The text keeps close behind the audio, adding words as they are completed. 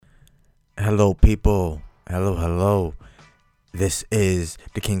Hello, people. Hello. This is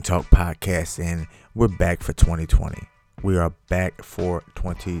the King Talk Podcast, and we're back for 2020. We are back for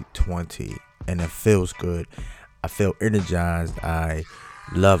 2020, and it feels good. I feel energized. I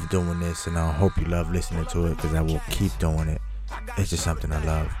love doing this, and I hope you love listening to it because I will keep doing it. It's just something I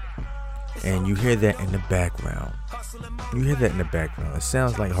love. And you hear that in the background. It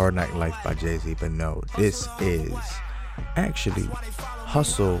sounds like Hard Knock Life by Jay-Z, but no, this is actually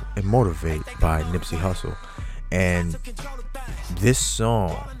Hustle and Motivate by Nipsey Hussle. And this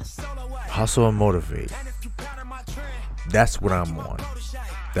song, Hustle and Motivate, that's what I'm on.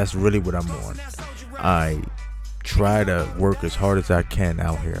 That's really what I'm on. I try to work as hard as I can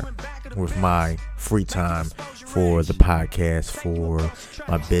out here with my free time for the podcast, for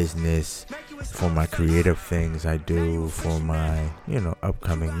my business, for my creative things I do, for my,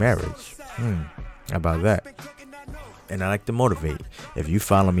 upcoming marriage. How about that? And I like to motivate. If you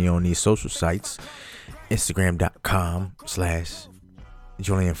follow me on these social sites,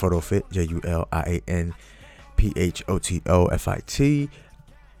 Instagram.com/JulianPhotoFit, JulianPhotofit.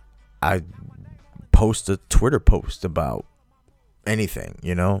 I post a Twitter post about anything,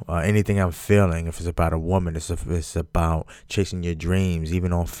 anything I'm feeling. If it's about a woman, if it's about chasing your dreams,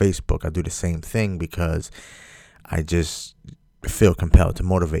 even on Facebook, I do the same thing because I just feel compelled to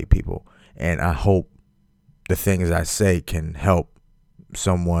motivate people. And I hope the things I say can help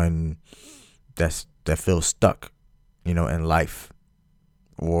someone that feels stuck, in life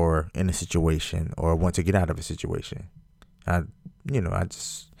or in a situation or want to get out of a situation. I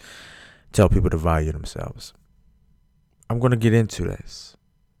just tell people to value themselves. I'm going to get into this.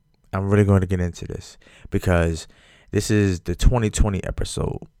 I'm really going to get into this because this is the 2020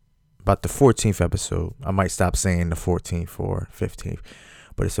 episode, about the 14th episode. I might stop saying the 14th or 15th.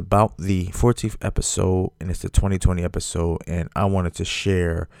 But it's about the 14th episode, and it's the 2020 episode, and I wanted to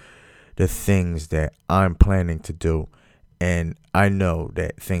share the things that I'm planning to do. And I know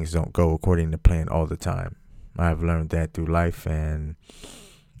that things don't go according to plan all the time. I've learned that through life, and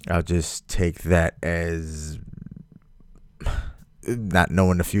I'll just take that as not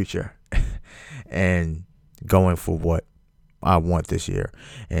knowing the future and going for what I want this year.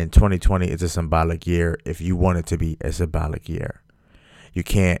 And 2020 is a symbolic year if you want it to be a symbolic year. You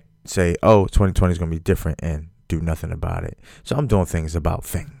can't say, 2020 is going to be different and do nothing about it. So I'm doing things about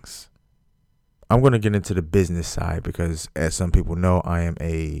things. I'm going to get into the business side because, as some people know, I am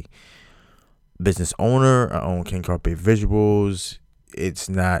a business owner. I own King Carpe Visuals. It's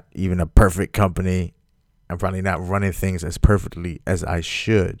not even a perfect company. I'm probably not running things as perfectly as I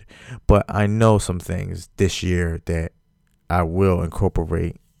should. But I know some things this year that I will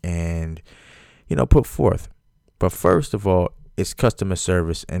incorporate and, put forth. But first of all, it's customer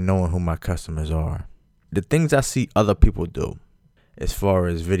service and knowing who my customers are. The things I see other people do as far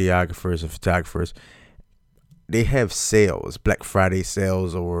as videographers and photographers, they have sales, Black Friday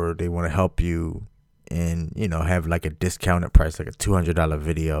sales, or they want to help you and, have like a discounted price, like a $200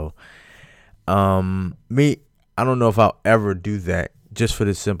 video. Me, I don't know if I'll ever do that just for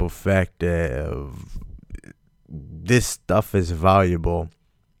the simple fact that this stuff is valuable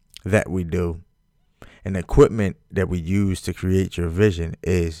that we do. And the equipment that we use to create your vision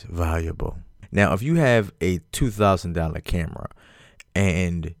is valuable. Now, if you have a $2,000 camera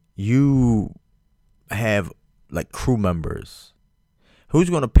and you have like crew members, who's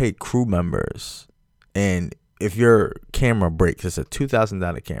going to pay crew members? And if your camera breaks, it's a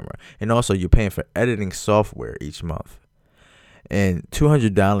 $2,000 camera. And also you're paying for editing software each month. And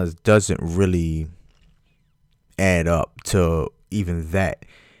 $200 doesn't really add up to even that,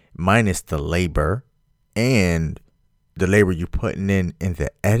 minus the labor. And the labor you're putting in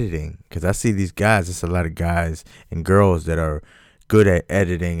the editing, because I see these guys, there's a lot of guys and girls that are good at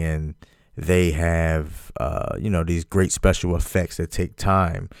editing, and they have, these great special effects that take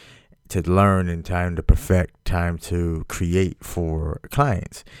time to learn and time to perfect, time to create for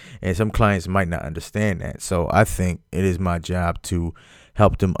clients. And some clients might not understand that. So I think it is my job to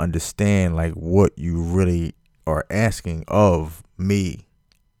help them understand like what you really are asking of me,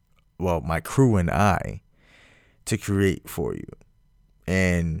 well, my crew and I, to create for you.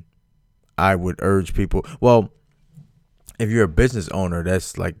 And I would urge people, well, if you're a business owner,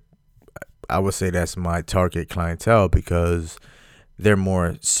 that's like, I would say that's my target clientele because they're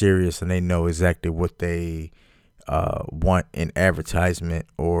more serious and they know exactly what they want in advertisement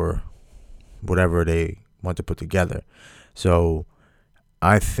or whatever they want to put together. So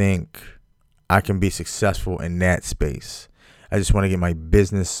I think I can be successful in that space. I just want to get my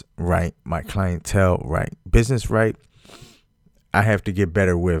business right, my clientele right. Business right, I have to get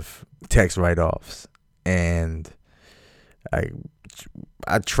better with tax write-offs and I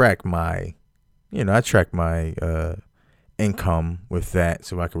I track my income with that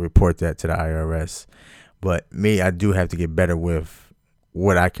so I can report that to the IRS. But me, I do have to get better with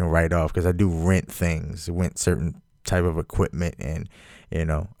what I can write off because I do rent certain type of equipment, and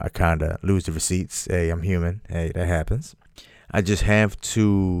I kind of lose the receipts. Hey, I'm human. Hey, that happens. I just have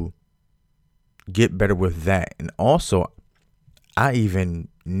to get better with that. And also, I even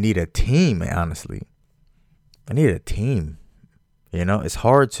need a team, honestly. I need a team. It's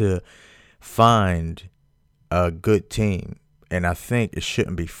hard to find a good team. And I think it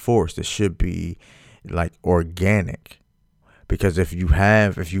shouldn't be forced. It should be like organic. Because if you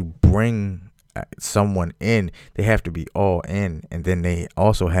bring someone in, they have to be all in. And then they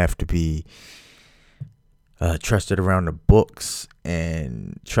also have to be trusted around the books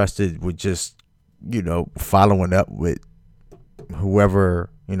and trusted with just, following up with whoever,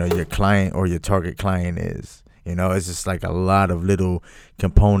 your client or your target client is. It's just like a lot of little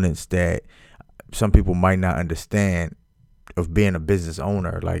components that some people might not understand of being a business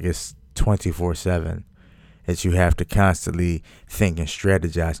owner. Like it's 24/7 that you have to constantly think and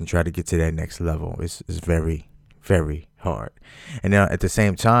strategize and try to get to that next level. It's very, very hard. And now at the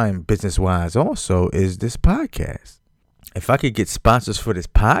same time, business wise also is this podcast. If I could get sponsors for this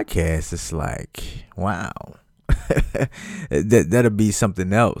podcast, it's like, wow, that'll be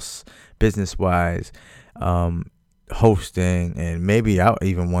something else business wise. Hosting, and maybe I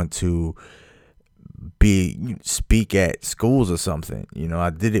even want to speak at schools or something. I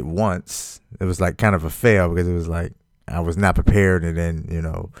did it once. It was like kind of a fail because it was like I was not prepared, and then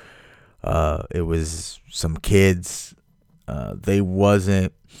it was some kids. They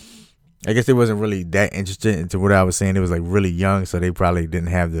wasn't really that interested into what I was saying. It was like really young, so they probably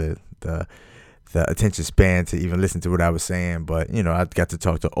didn't have the attention span to even listen to what I was saying. But I got to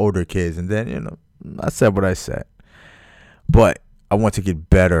talk to older kids, and then I said what I said. But I want to get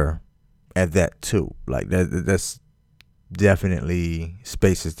better at that too. Like that's definitely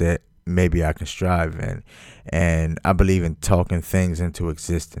spaces that maybe I can strive in. And I believe in talking things into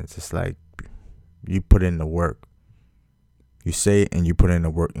existence. It's like you put in the work. You say it and you put in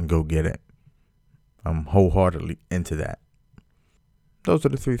the work and go get it. I'm wholeheartedly into that. Those are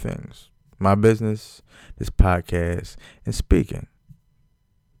the three things. My business, this podcast, and speaking.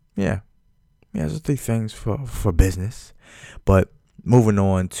 Yeah, those are three things for business. But moving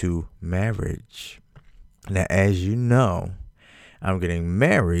on to marriage. Now, as you know, I'm getting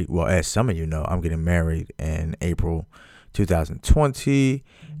married. Well, as some of you know, I'm getting married in April 2020.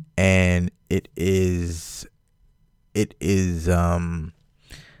 And it's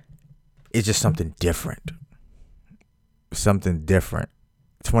just something different.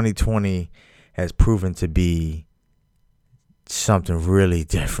 2020 has proven to be something really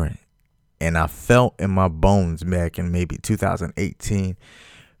different. And I felt in my bones back in maybe 2018,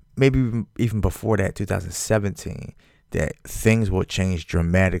 maybe even before that, 2017, that things will change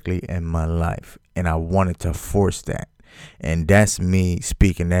dramatically in my life. And I wanted to force that. And that's me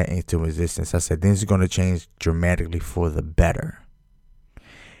speaking that into existence. I said, things are going to change dramatically for the better.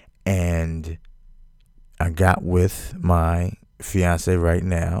 And I got with my fiance right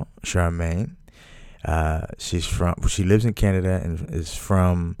now, Charmaine. She lives in Canada and is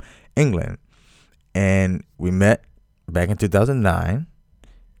from England. And we met back in 2009,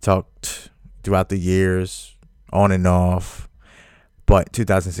 talked throughout the years, on and off. But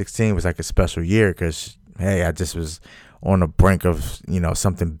 2016 was like a special year because, hey, I just was on the brink of,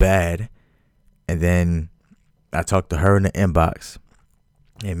 something bad. And then I talked to her in the inbox.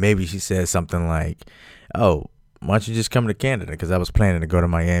 And maybe she said something like, oh, why don't you just come to Canada? Because I was planning to go to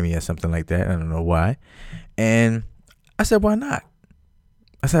Miami or something like that. I don't know why. And I said, why not?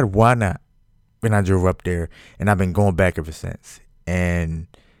 And I drove up there, and I've been going back ever since. And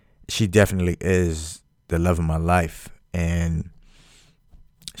she definitely is the love of my life. And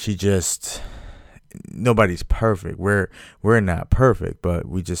nobody's perfect. We're not perfect, but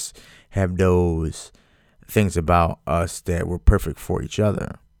we just have those things about us that we're perfect for each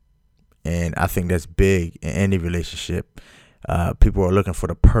other. And I think that's big in any relationship. People are looking for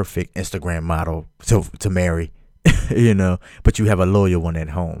the perfect Instagram model to marry, but you have a loyal one at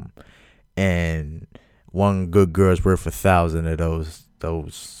home. And one good girl is worth 1,000 of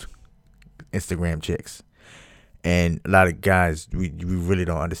those Instagram chicks. And a lot of guys, we really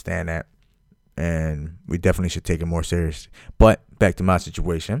don't understand that. And we definitely should take it more serious. But back to my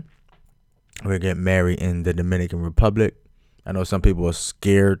situation. We're getting married in the Dominican Republic. I know some people are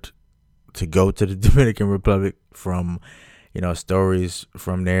scared to go to the Dominican Republic from, stories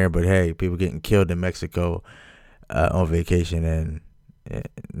from there. But hey, people getting killed in Mexico on vacation, and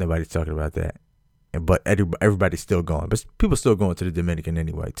nobody's talking about that. but everybody's still going. But people still going to the Dominican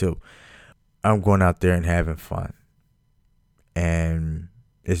anyway too. I'm going out there and having fun, and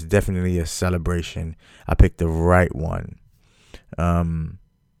it's definitely a celebration. I picked the right one.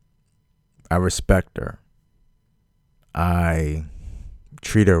 I respect her. I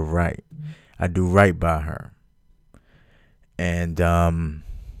treat her right. I do right by her. And,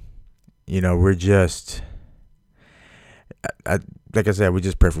 we're just, like I said, we're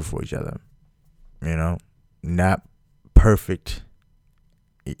just perfect for each other. Not perfect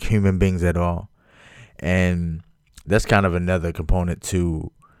human beings at all. And that's kind of another component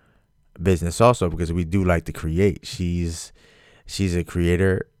to business also, because we do like to create. She's a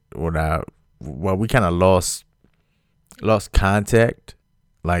creator. We kind of lost contact,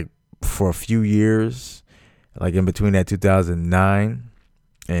 like, for a few years, like in between that 2009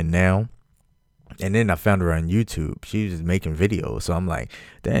 and now. And then I found her on YouTube. She was making videos, so I'm like,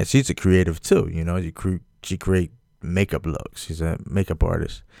 damn, she's a creative too. She create makeup looks. She's a makeup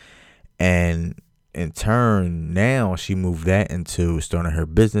artist, and in turn, now she moved that into starting her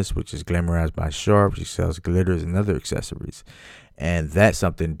business, which is Glamorized by Sharp. She sells glitters and other accessories, and that's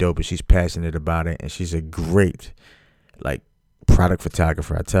something dope. And she's passionate about it, and she's a great, like, product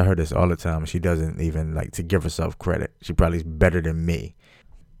photographer. I tell her this all the time. She doesn't even like to give herself credit. She probably is better than me,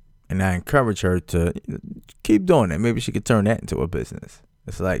 and I encourage her to keep doing it. Maybe she could turn that into a business.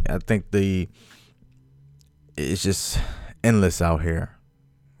 It's like, I think it's just endless out here.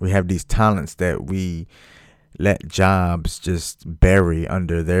 We have these talents that we let jobs just bury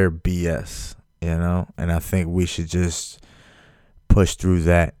under their BS, and I think we should just push through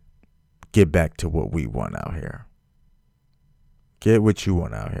that, get back to what we want out here. Get what you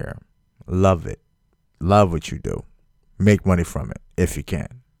want out here. Love it. Love what you do. Make money from it if you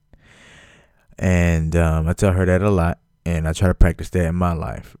can. And I tell her that a lot, and I try to practice that in my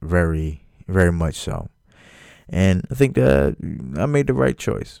life, very, very much so. And I think that I made the right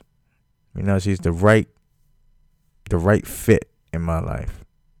choice. She's the right fit in my life.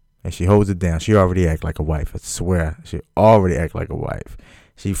 And she holds it down. She already act like a wife. I swear. She already act like a wife.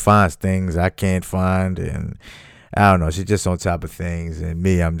 She finds things I can't find, and I don't know. She's just on top of things. And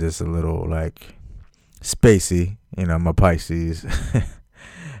me, I'm just a little, like, spacey. My Pisces.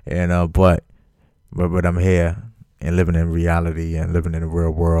 But I'm here and living in reality and living in the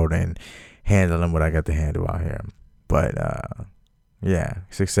real world and handling what I got to handle out here. But, yeah,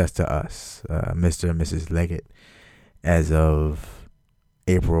 success to us, Mr. and Mrs. Leggett, as of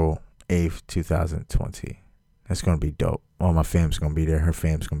April 8th, 2020. That's going to be dope. All my fam's going to be there. Her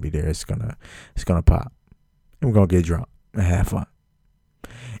fam's going to be there. It's going to pop. And we're going to get drunk and have fun.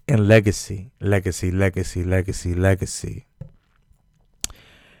 And legacy.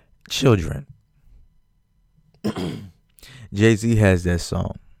 Children. Jay-Z has that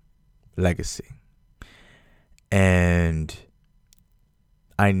song, Legacy. And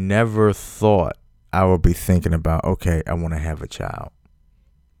I never thought I would be thinking about, okay, I want to have a child.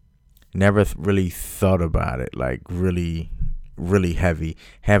 Never really thought about it, like, really, really heavy.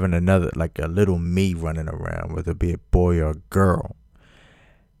 Having another, like, a little me running around, whether it be a boy or a girl,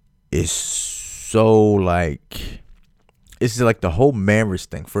 is so, like, it's like the whole marriage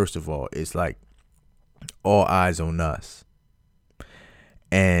thing. First of all, it's like all eyes on us.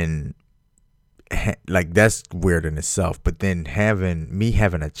 And like, that's weird in itself. But then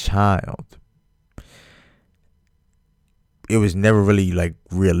having a child, it was never really, like,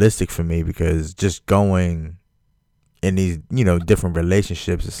 realistic for me, because just going in these, different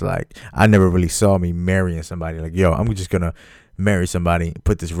relationships, it's like, I never really saw me marrying somebody. Like, yo, I'm just going to marry somebody,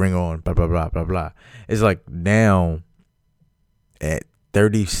 put this ring on, blah, blah, blah, blah, blah. It's like now at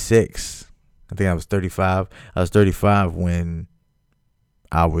 36, I think I was 35. I was 35 when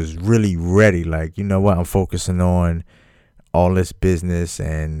I was really ready. Like, you know what? I'm focusing on all this business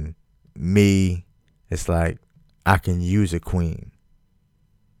and me. It's like, I can use a queen.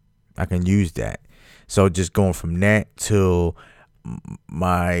 I can use that. So just going from that to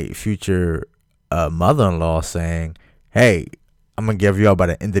my future mother-in-law saying, hey, I'm going to give y'all by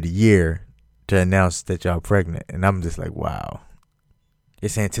the end of the year to announce that y'all pregnant. And I'm just like, wow.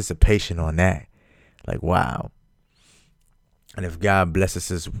 It's anticipation on that. Like, wow. And if God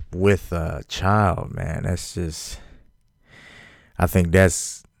blesses us with a child, man, that's just, I think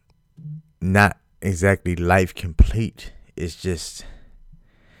that's not exactly life complete. It's just,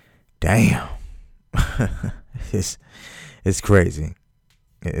 damn. It's crazy.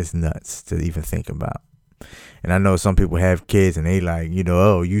 It's nuts to even think about. And I know some people have kids and they like,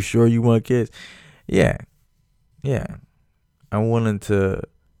 oh, you sure you want kids? Yeah. I'm willing to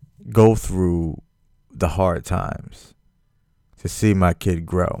go through the hard times to see my kid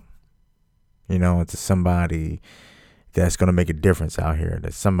grow. into somebody that's going to make a difference out here.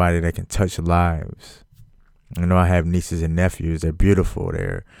 That's somebody that can touch lives. I have nieces and nephews. They're beautiful.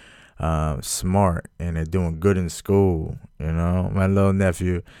 They're smart, and they're doing good in school. My little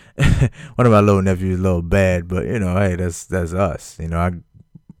nephew, one of my little nephews is a little bad, but hey, that's us.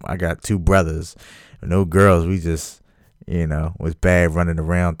 I got two brothers, no girls. We just, was bad, running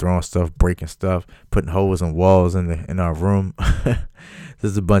around, throwing stuff, breaking stuff, putting holes in walls in our room.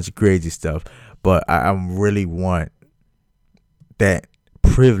 Just a bunch of crazy stuff. But I really want that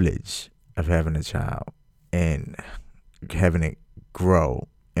privilege of having a child and having it grow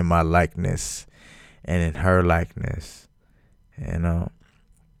in my likeness and in her likeness. And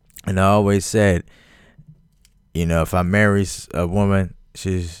I always said, if I marry a woman,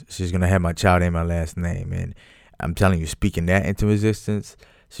 she's gonna have my child and my last name. And I'm telling you, speaking that into existence,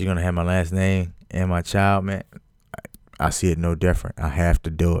 she's gonna have my last name and my child, man. I see it no different. I have to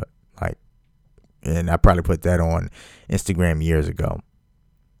do it. And I probably put that on Instagram years ago.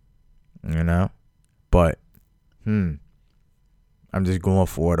 But I'm just going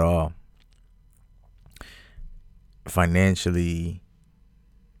for it all. Financially,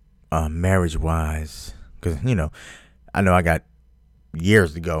 marriage wise, because I know I got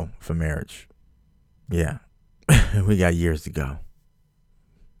years to go for marriage. Yeah. We got years to go.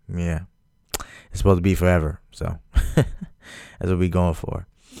 Yeah. It's supposed to be forever, so that's what we going for.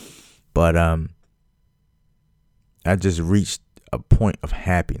 But I just reached a point of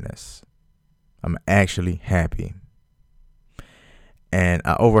happiness. I'm actually happy. And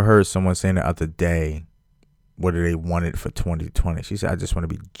I overheard someone saying the other day, what do they want it for 2020? She said, I just want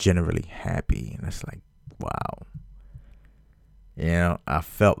to be generally happy. And it's like, wow. I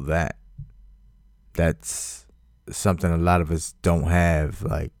felt that. That's something a lot of us don't have.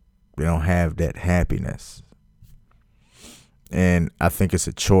 We don't have that happiness. And I think it's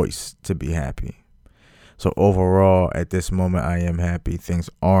a choice to be happy. So overall, at this moment, I am happy. Things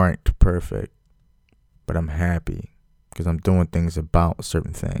aren't perfect, but I'm happy because I'm doing things about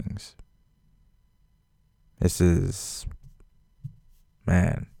certain things. This is,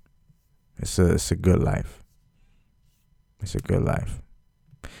 man, it's a good life. It's a good life.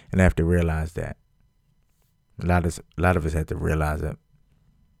 And I have to realize that. A lot of us have to realize that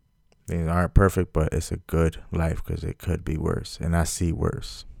things aren't perfect, but it's a good life because it could be worse. And I see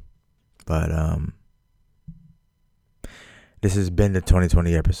worse. But this has been the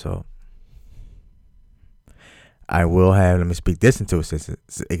 2020 episode. I will have, let me speak this into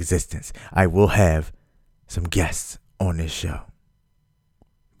existence. I will have some guests on this show.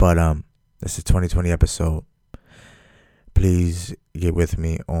 But this is 2020 episode. Please get with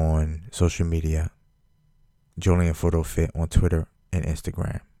me on social media. Julian Photo Fit on Twitter and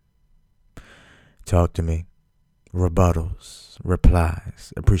Instagram. Talk to me. Rebuttals,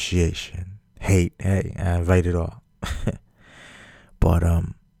 replies, appreciation, hate. Hey, I invite it all. But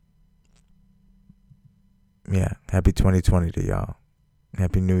yeah, happy 2020 to y'all.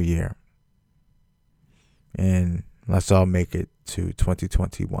 Happy New Year. And let's all make it to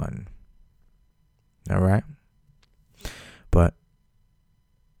 2021. All right? But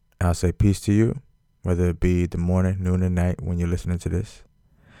I'll say peace to you, whether it be the morning, noon, or night when you're listening to this.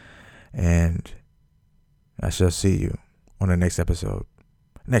 And I shall see you on the next episode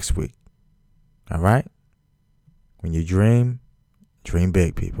next week. All right? When you dream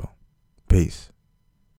big, people. Peace.